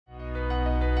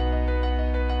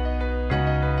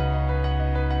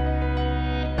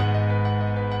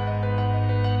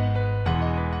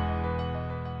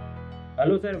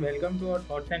Hello sir, welcome to our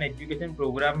Thoughts and Education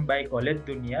program by College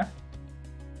Dunia.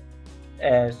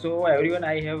 So everyone,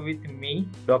 I have with me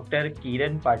Dr.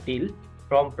 Kiran Patil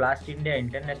from Plastindia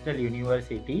International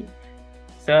University.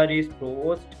 Sir is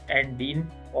Provost and Dean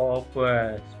of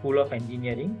School of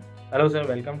Engineering. Hello sir,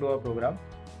 welcome to our program.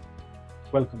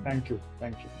 Welcome. Thank you.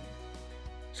 Thank you.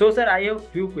 So sir, I have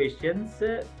few questions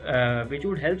which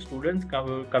would help students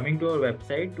coming to our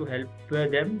website to help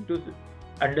them to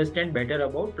understand better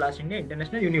about Plastindia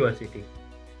International University.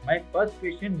 My first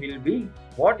question will be,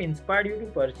 what inspired you to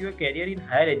pursue a career in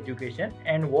higher education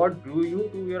and what drew you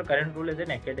to your current role as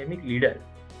an academic leader?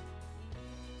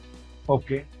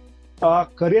 Okay.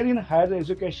 Career in higher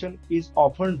education is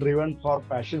often driven for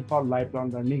passion for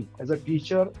lifelong learning. As a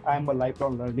teacher, I am a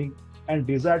lifelong learning and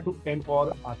desire to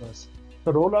empower others.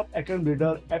 The role of academic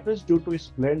leader appears due to its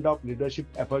blend of leadership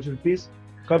opportunities,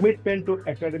 commitment to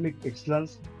academic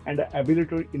excellence, and the ability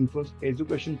to influence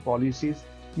education policies,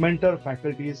 mentor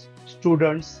faculties,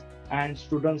 students, and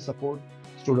student support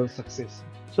student success.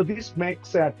 So this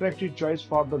makes an attractive choice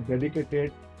for the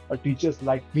dedicated teachers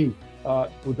like me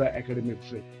to the academic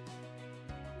field.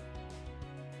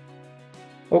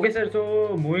 Okay, sir.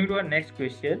 So moving to our next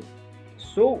question.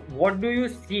 So what do you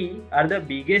see are the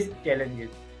biggest challenges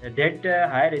that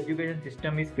higher education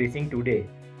system is facing today,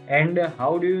 and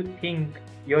how do you think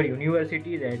your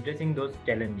university is addressing those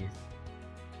challenges?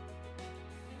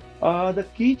 The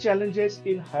key challenges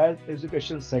in higher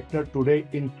education sector today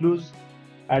includes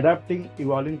adapting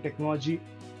evolving technology,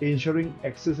 ensuring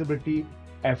accessibility,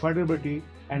 affordability,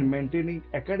 and maintaining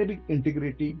academic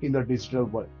integrity in the digital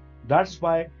world. That's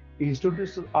why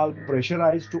institutions are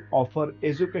pressurized to offer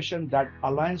education that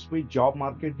aligns with job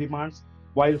market demands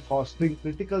while fostering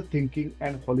critical thinking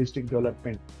and holistic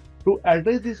development. To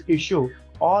address this issue,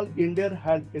 all Indian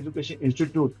Higher Education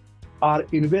Institute are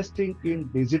investing in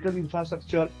digital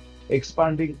infrastructure,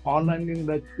 expanding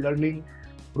online learning,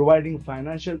 providing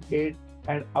financial aid,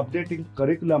 and updating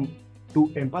curriculum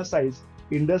to emphasize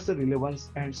industry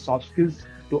relevance and soft skills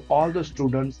to all the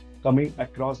students coming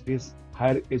across this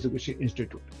higher education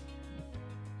institute.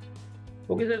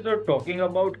 Okay, sir. So talking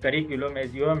about curriculum,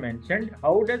 as you have mentioned,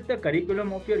 how does the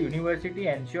curriculum of your university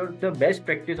ensure the best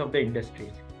practice of the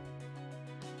industries?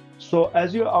 So,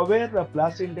 as you are aware,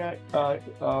 Plus India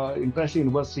International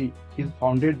University is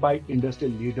founded by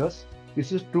industrial leaders.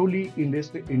 This is truly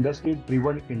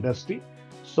industry-driven industry.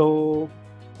 So,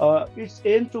 it's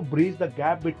aimed to bridge the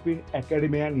gap between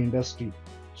academia and industry.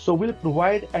 So, we'll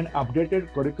provide an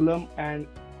updated curriculum and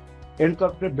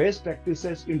incorporate best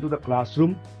practices into the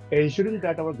classroom, ensuring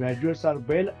that our graduates are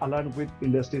well aligned with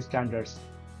industry standards.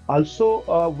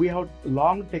 Also, we have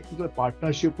long technical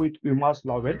partnership with UMass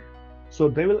Lowell, so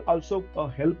they will also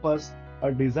help us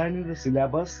designing the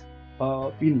syllabus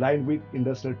in line with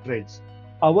industrial trends.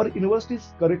 Our university's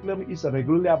curriculum is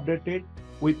regularly updated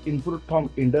with input from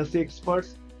industry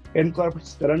experts,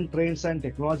 incorporates current trends and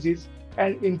technologies,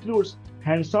 and includes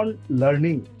hands-on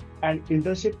learning and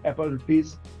internship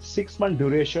opportunities, 6-month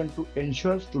duration to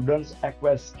ensure students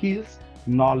acquire skills,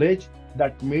 knowledge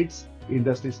that meets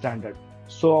industry standard.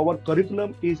 So our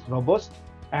curriculum is robust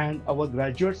and our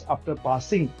graduates after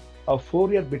passing a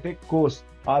 4-year BTech course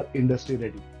are industry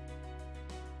ready.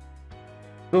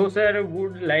 So, sir,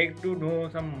 would like to know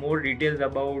some more details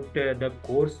about the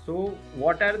course. So,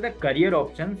 what are the career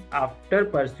options after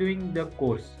pursuing the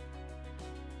course?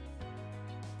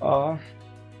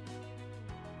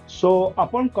 So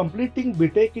upon completing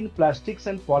BTech in Plastics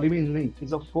and Polymer Engineering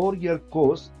is a 4-year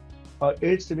course,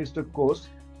 8-semester course,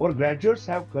 where graduates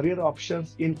have career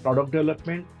options in product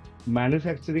development,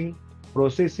 manufacturing,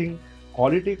 processing,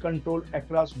 quality control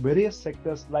across various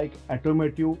sectors like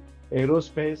automotive,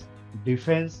 aerospace,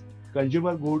 defense,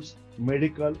 consumer goods,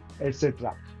 medical,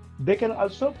 etc. They can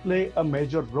also play a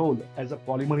major role as a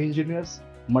polymer engineers,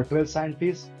 material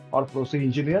scientists, or process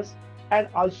engineers, and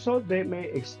also they may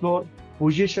explore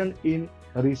position in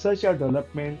research and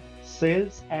development,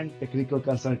 sales, and technical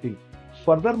consulting.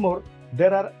 Furthermore,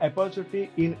 there are opportunities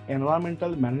in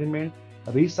environmental management,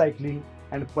 recycling,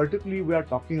 and particularly we are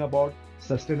talking about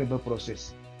sustainable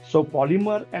process. So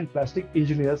polymer and plastic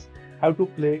engineers have to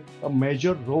play a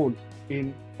major role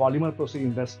in polymer processing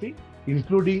industry,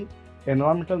 including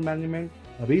environmental management,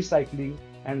 recycling,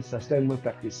 and sustainable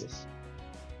practices.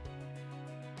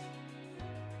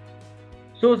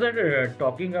 So, sir,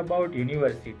 talking about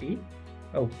university,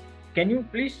 uh, can you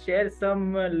please share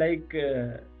some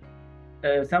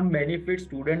some benefits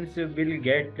students will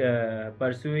get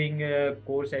pursuing a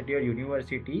course at your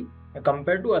university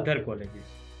compared to other colleges?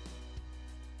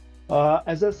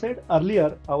 As I said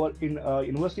earlier, our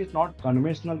university is not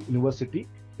conventional university.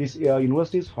 This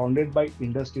university is founded by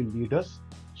industry leaders.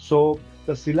 So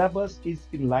the syllabus is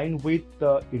in line with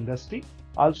the industry.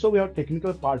 Also, we have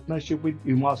technical partnership with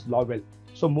UMass Lowell.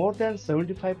 So more than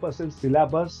 75%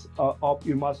 syllabus of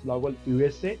UMass Lowell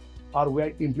USA are we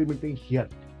are implementing here.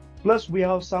 Plus, we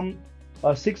have some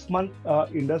 6 month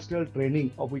industrial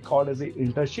training, or we call it as an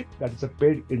internship. That is a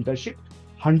paid internship.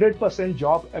 100%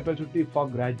 job opportunity for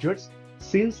graduates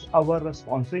since our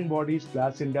sponsoring body is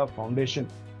Plastindia Foundation,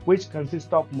 which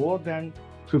consists of more than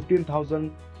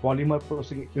 15,000 polymer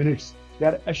processing units. They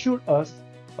are assured us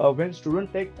when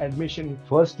students take admission in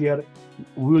first year,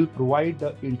 we will provide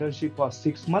the internship for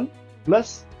 6 months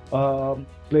plus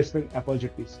placement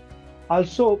opportunities.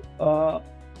 Also,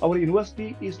 our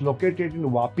university is located in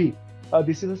Vapi.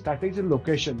 This is a strategic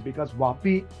location because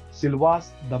Vapi,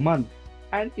 Silvas, Daman,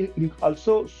 and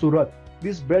also Surat.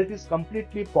 This belt is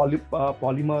completely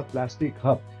polymer plastic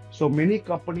hub. So many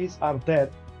companies are there.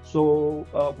 So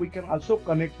we can also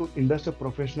connect to industry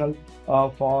professional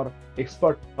for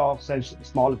expert talks and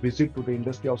small visit to the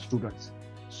industry of students.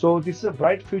 So this is a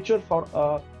bright future for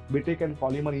BTech and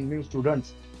polymer engineering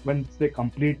students when they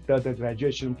complete the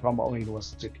graduation from our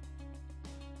university.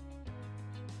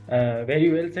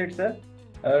 Very well said, sir.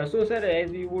 So, sir,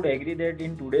 as you would agree that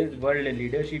in today's world,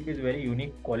 leadership is very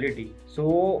unique quality.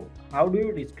 So, how do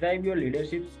you describe your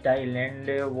leadership style,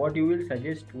 and what you will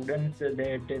suggest students that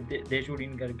they should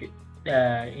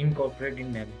incorporate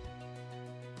in them?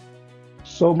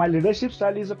 So my leadership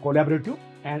style is a collaborative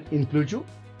and inclusive.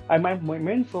 My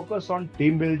main focus on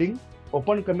team building,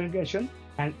 open communication,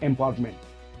 and empowerment.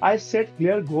 I set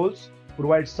clear goals,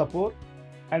 provide support,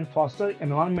 and foster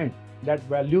environment that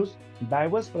values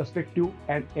diverse perspective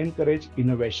and encourage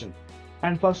innovation.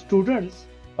 And for students,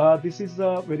 this is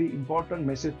a very important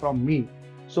message from me.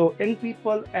 So young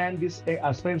people and this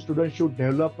aspiring students should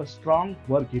develop a strong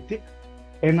work ethic,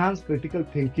 enhance critical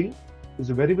thinking is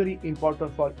very, very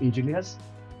important for engineers,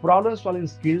 problem solving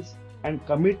skills, and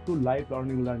commit to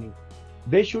lifelong learning.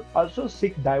 They should also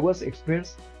seek diverse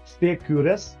experience, stay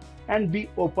curious, and be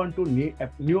open to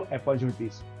new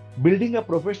opportunities. Building a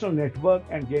professional network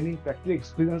and gaining practical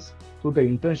experience through the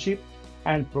internship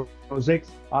and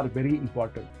projects are very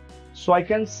important. So I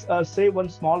can say one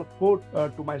small quote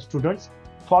to my students: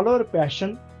 follow your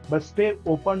passion, but stay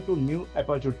open to new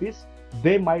opportunities.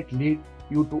 They might lead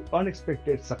you to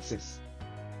unexpected success.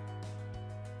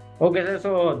 Okay, sir.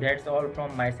 So that's all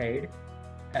from my side.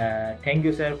 Thank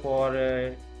you, sir, for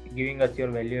giving us your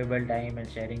valuable time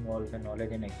and sharing all the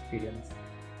knowledge and experience.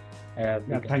 Yeah,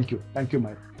 thank you. Thank you,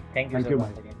 Mike. Thank you, Thank sir, you,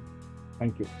 once Mike. again.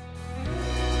 Thank you.